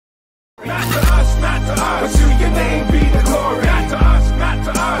Not to us, not to us, but to your name be the glory. Not to us, not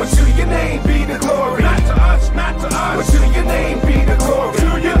to us, but to your name be the glory. Not to us, not to us, but to your name be the glory.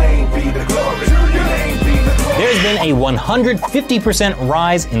 To your name be the glory. To your name be the glory. There's been a 150%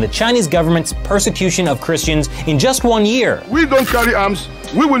 rise in the Chinese government's persecution of Christians in just 1 year. We don't carry arms.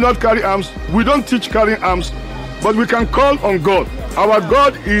 We will not carry arms. We don't teach carrying arms. But we can call on God. Our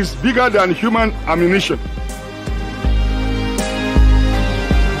God is bigger than human ammunition.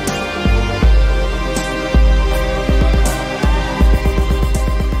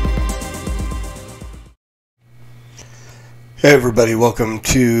 Hey everybody, welcome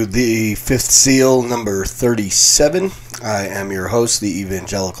to the Fifth Seal number 37. I am your host, the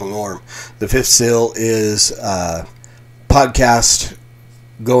Evangelical Norm. The Fifth Seal is a podcast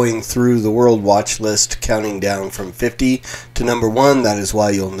going through the World Watch List, counting down from 50 to number 1. That is why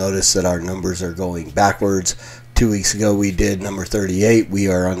you'll notice that our numbers are going backwards. 2 weeks ago we did number 38. We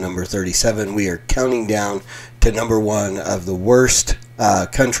are on number 37. We are counting down to number 1 of the worst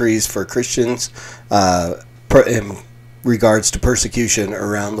countries for Christians in regards to persecution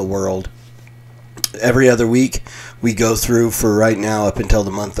around the world. Every other week we go through, for right now up until the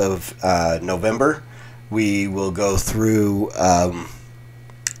month of November, we will go through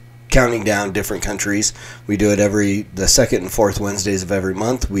counting down different countries. We do it the second and fourth Wednesdays of every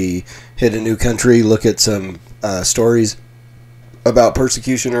month. We hit a new country, look at some stories about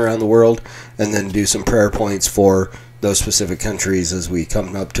persecution around the world, and then do some prayer points for those specific countries as we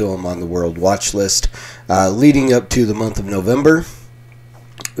come up to them on the World Watch List. Leading up to the month of November,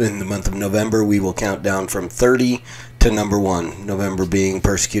 in the month of November we will count down from 30 to number 1. November being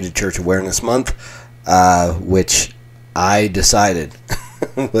Persecuted Church Awareness Month, which I decided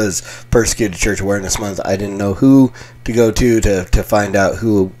was Persecuted Church Awareness Month. I didn't know who to go to find out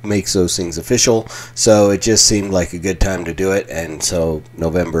who makes those things official, so it just seemed like a good time to do it, and so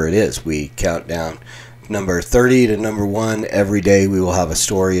November it is. We count down number 30 to number 1. Every day we will have a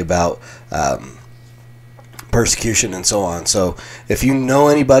story about persecution and so on. So if you know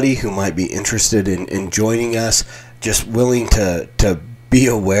anybody who might be interested in joining us, just willing to be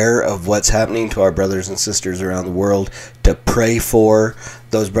aware of what's happening to our brothers and sisters around the world, to pray for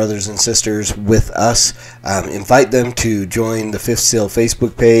those brothers and sisters with us, invite them to join the Fifth Seal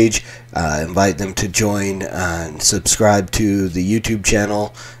Facebook page, invite them to join and subscribe to the YouTube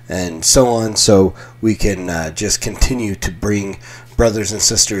channel, and so on, so we can just continue to bring brothers and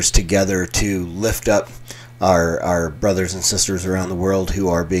sisters together to lift up our brothers and sisters around the world who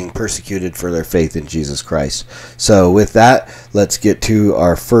are being persecuted for their faith in Jesus Christ. So with that, let's get to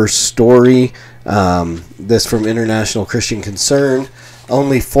our first story. This from International Christian Concern.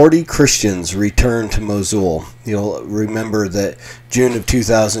 Only 40 Christians returned to Mosul. You'll remember that June of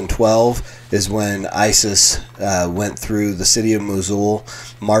 2012 is when ISIS went through the city of Mosul,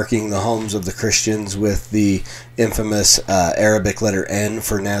 marking the homes of the Christians with the infamous Arabic letter N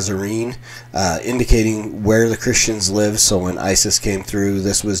for Nazarene, indicating where the Christians live. So when ISIS came through,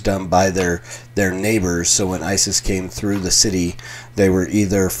 this was done by their neighbors. So when ISIS came through the city, they were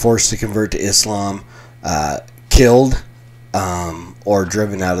either forced to convert to Islam, killed, or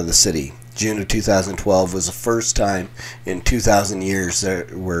driven out of the city. June of 2012 was the first time in 2,000 years there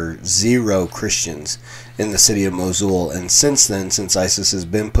were 0 Christians in the city of Mosul, and since then, since ISIS has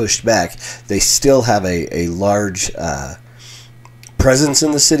been pushed back, they still have a large presence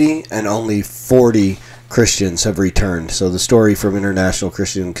in the city, and only 40 Christians have returned. So the story from International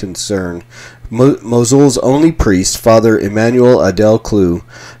Christian Concern. Mosul's only priest, Father Emmanuel Adel Klou,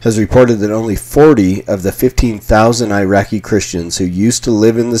 has reported that only 40 of the 15,000 Iraqi Christians who used to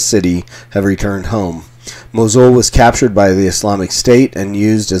live in the city have returned home. Mosul was captured by the Islamic State and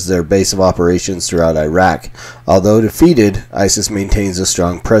used as their base of operations throughout Iraq. Although defeated, ISIS maintains a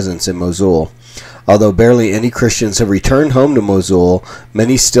strong presence in Mosul. Although barely any Christians have returned home to Mosul,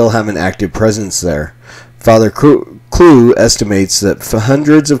 many still have an active presence there. Father Klou estimates that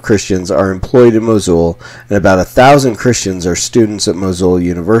hundreds of Christians are employed in Mosul, and about 1,000 Christians are students at Mosul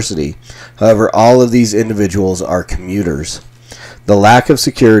University. However, all of these individuals are commuters. The lack of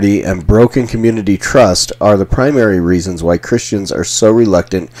security and broken community trust are the primary reasons why Christians are so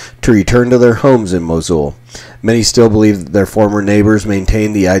reluctant to return to their homes in Mosul. Many still believe that their former neighbors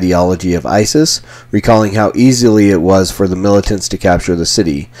maintain the ideology of ISIS, recalling how easily it was for the militants to capture the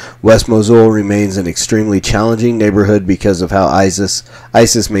city. West Mosul remains an extremely challenging neighborhood because of how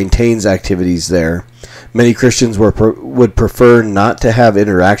ISIS maintains activities there. Many Christians would prefer not to have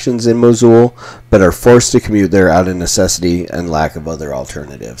interactions in Mosul, but are forced to commute there out of necessity and lack of other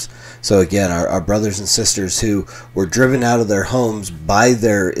alternatives. So again, our brothers and sisters who were driven out of their homes by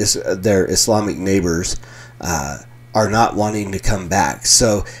their Islamic neighbors are not wanting to come back.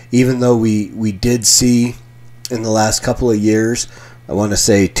 So even though we did see in the last couple of years, I want to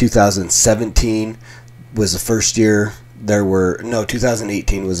say 2017 was the first year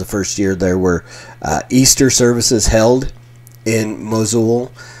 2018 was the first year there were Easter services held in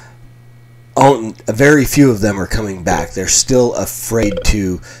Mosul. Very few of them are coming back. They're still afraid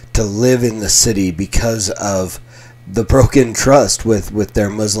to live in the city because of the broken trust with their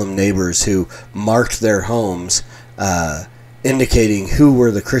Muslim neighbors who marked their homes, indicating who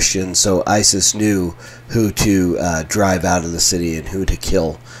were the Christians, so ISIS knew who to drive out of the city and who to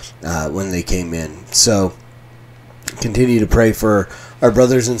kill when they came in. So continue to pray for our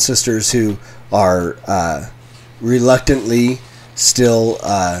brothers and sisters who are reluctantly still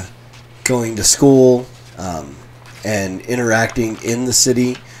going to school and interacting in the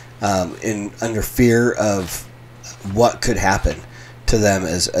city under fear of what could happen to them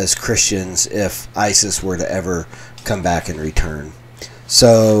as Christians if ISIS were to ever come back and return.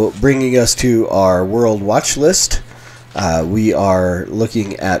 So bringing us to our world watch list, we are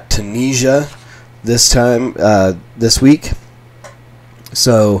looking at Tunisia this week.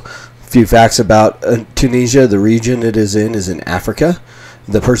 So a few facts about Tunisia. The region it is in Africa.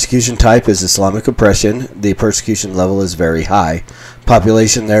 The persecution type is Islamic oppression. The persecution level is very high.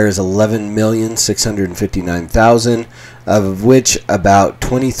 Population there is 11,659,000, of which about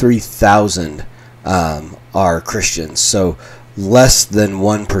 23,000 are Christians. So less than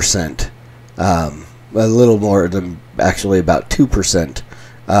 1%. A little more than, actually about 2%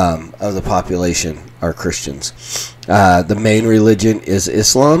 of the population are Christians. The main religion is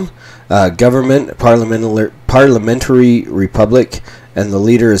Islam. Government, parliamentary republic, and the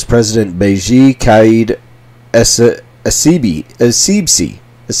leader is President Beji Caid Essebsi.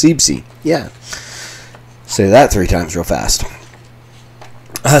 Yeah. Say that 3 times real fast.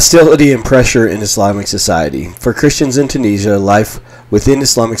 Hostility and pressure in Islamic society. For Christians in Tunisia, life within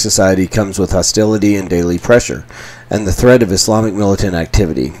Islamic society comes with hostility and daily pressure, and the threat of Islamic militant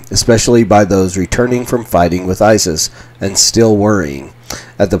activity, especially by those returning from fighting with ISIS and still worrying.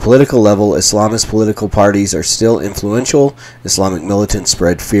 At the political level, Islamist political parties are still influential. Islamic militants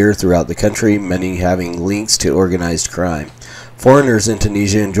spread fear throughout the country, many having links to organized crime. Foreigners in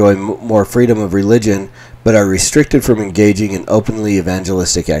Tunisia enjoy more freedom of religion, but are restricted from engaging in openly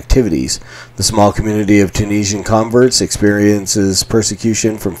evangelistic activities. The small community of Tunisian converts experiences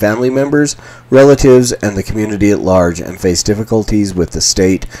persecution from family members, relatives, and the community at large, and face difficulties with the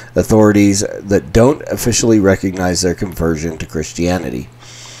state authorities that don't officially recognize their conversion to Christianity.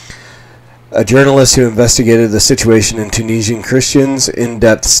 A journalist who investigated the situation in Tunisian Christians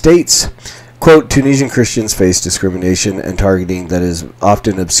in-depth states, quote, Tunisian Christians face discrimination and targeting that is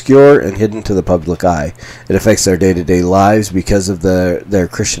often obscure and hidden to the public eye. It affects their day-to-day lives because of their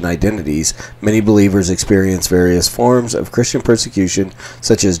Christian identities. Many believers experience various forms of Christian persecution,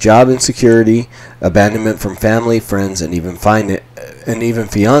 such as job insecurity, abandonment from family, friends, and even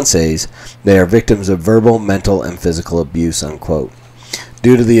fiancés. They are victims of verbal, mental, and physical abuse, unquote.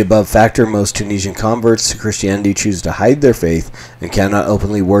 Due to the above factor, most Tunisian converts to Christianity choose to hide their faith and cannot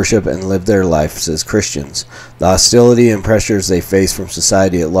openly worship and live their lives as Christians. The hostility and pressures they face from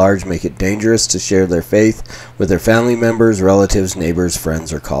society at large make it dangerous to share their faith with their family members, relatives, neighbors,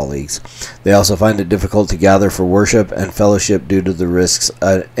 friends, or colleagues. They also find it difficult to gather for worship and fellowship due to the risks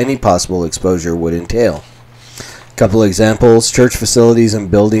any possible exposure would entail. Couple examples: church facilities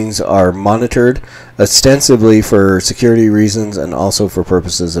and buildings are monitored ostensibly for security reasons and also for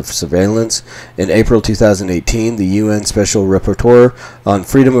purposes of surveillance. In April 2018, the UN Special Rapporteur on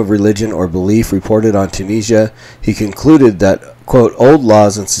Freedom of Religion or Belief reported on Tunisia. He concluded that, quote, old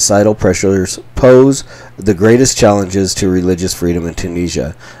laws and societal pressures pose the greatest challenges to religious freedom in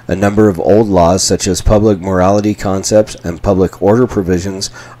Tunisia. A number of old laws, such as public morality concepts and public order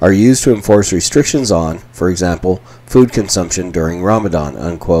provisions, are used to enforce restrictions on, for example, food consumption during Ramadan,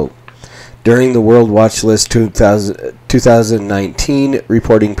 unquote. During the World Watch List 2019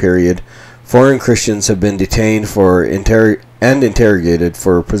 reporting period, foreign Christians have been detained and interrogated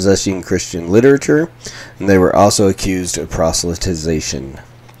for possessing Christian literature, and they were also accused of proselytization.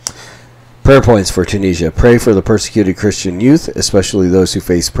 Prayer points for Tunisia. Pray for the persecuted Christian youth, especially those who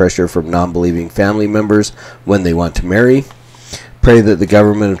face pressure from non-believing family members when they want to marry. Pray that the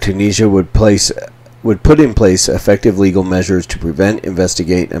government of Tunisia would put in place effective legal measures to prevent,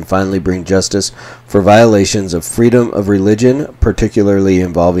 investigate, and finally bring justice for violations of freedom of religion, particularly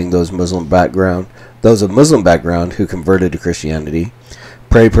involving those of Muslim background who converted to Christianity.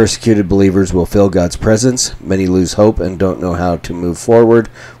 Pray persecuted believers will feel God's presence. Many lose hope and don't know how to move forward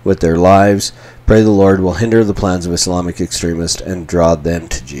with their lives. Pray the Lord will hinder the plans of Islamic extremists and draw them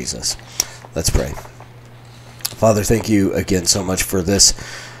to Jesus. Let's pray. Father, thank you again so much for this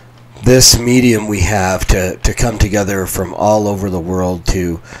medium we have to come together from all over the world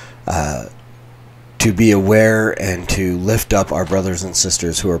to be aware and to lift up our brothers and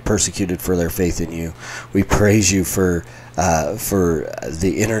sisters who are persecuted for their faith in you. We praise you for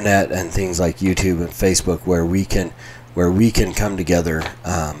the internet and things like YouTube and Facebook, where we can come together,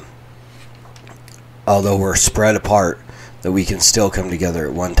 although we're spread apart, that we can still come together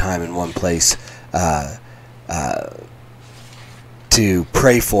at one time in one place to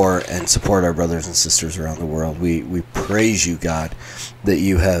pray for and support our brothers and sisters around the world. We praise you, God, that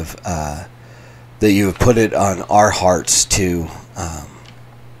you have put it on our hearts to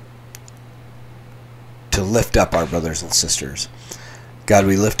lift up our brothers and sisters. God,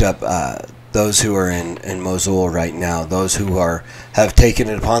 we lift up those who are in Mosul right now, those who have taken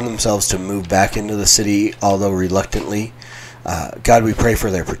it upon themselves to move back into the city, although reluctantly. God, we pray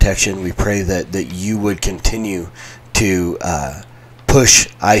for their protection. We pray that you would continue to push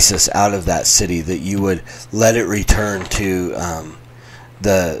ISIS out of that city, that you would let it return to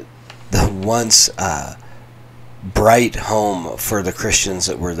the once bright home for the Christians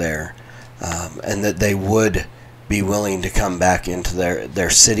that were there, and that they would be willing to come back into their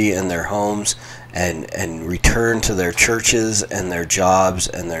city and their homes and return to their churches and their jobs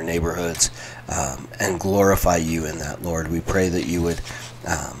and their neighborhoods, and glorify you in that, Lord. We pray that you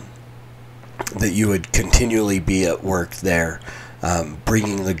would continually be at work there,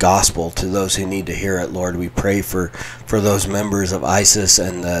 bringing the gospel to those who need to hear it, Lord. We pray for those members of ISIS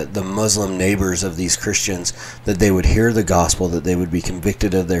and the Muslim neighbors of these Christians, that they would hear the gospel, that they would be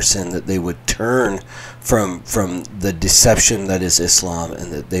convicted of their sin, that they would turn from the deception that is Islam,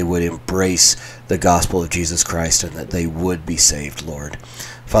 and that they would embrace the gospel of Jesus Christ, and that they would be saved, Lord.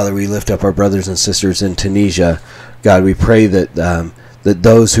 Father, we lift up our brothers and sisters in Tunisia. God, we pray that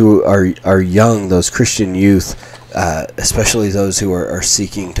those who are young, those Christian youth, especially those who are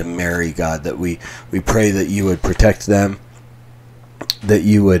seeking to marry, God, that we pray that you would protect them, that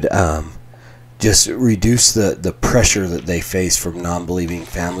you would just reduce the pressure that they face from non-believing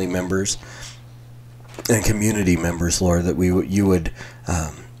family members and community members, Lord, that you would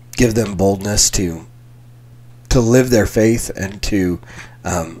give them boldness to live their faith and to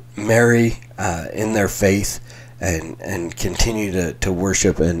marry in their faith, and continue to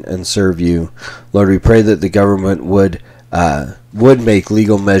worship and serve you. Lord, we pray that the government would make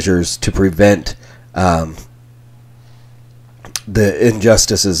legal measures to prevent the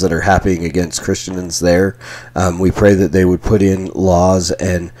injustices that are happening against Christians there. We pray that they would put in laws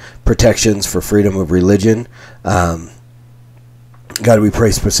and protections for freedom of religion. God, we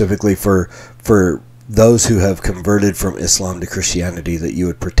pray specifically for those who have converted from Islam to Christianity, that you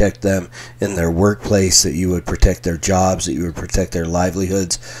would protect them in their workplace, that you would protect their jobs, that you would protect their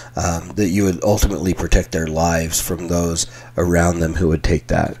livelihoods, that you would ultimately protect their lives from those around them who would take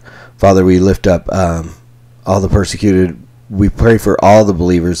that. Father, we lift up all the persecuted. We pray for all the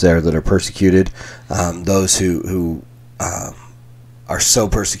believers there that are persecuted, those who are so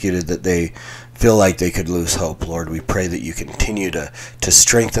persecuted that they feel like they could lose hope. Lord, we pray that you continue to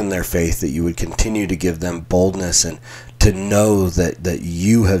strengthen their faith, that you would continue to give them boldness and to know that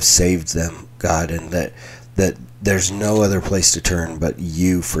you have saved them, God, and that there's no other place to turn but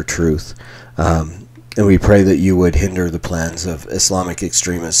you for truth. And we pray that you would hinder the plans of Islamic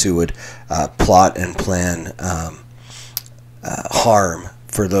extremists who would plot and plan harm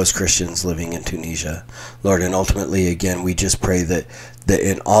for those Christians living in Tunisia, Lord. And ultimately, again, we just pray that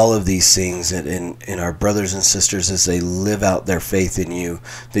in all of these things, and in our brothers and sisters as they live out their faith in you,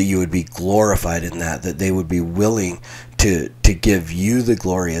 that you would be glorified in that they would be willing to give you the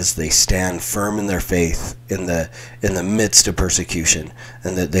glory as they stand firm in their faith in the midst of persecution,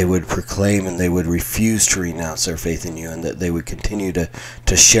 and that they would proclaim and they would refuse to renounce their faith in you, and that they would continue to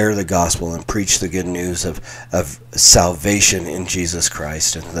share the gospel and preach the good news of salvation in Jesus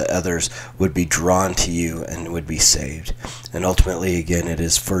Christ, and that others would be drawn to you and would be saved. And ultimately, again, it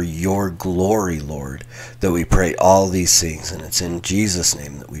is for your glory, Lord, that we pray all these things, and it's in Jesus'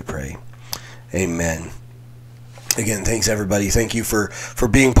 name that we pray. Amen. Again, thanks everybody. Thank you for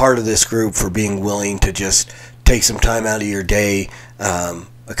being part of this group, for being willing to just take some time out of your day,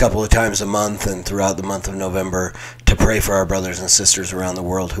 a couple of times a month and throughout the month of November, to pray for our brothers and sisters around the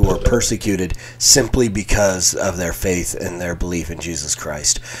world who are persecuted simply because of their faith and their belief in Jesus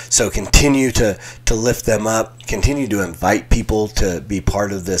Christ. So continue to lift them up. Continue to invite people to be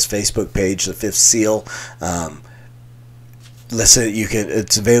part of this Facebook page, The Fifth Seal. Listen,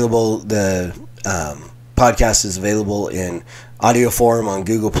 it's available. The podcast is available in audio form on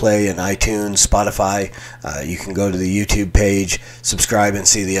Google Play and iTunes, Spotify. You can go to the YouTube page, subscribe, and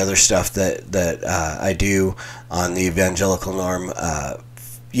see the other stuff that I do on the Evangelical Norm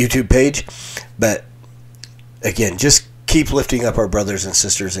YouTube page. But again, just keep lifting up our brothers and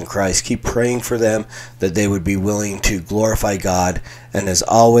sisters in Christ. Keep praying for them that they would be willing to glorify God. And as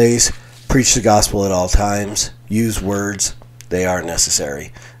always, preach the gospel at all times. Use words. They are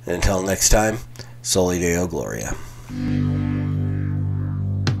necessary. And until next time, Soli Deo Gloria.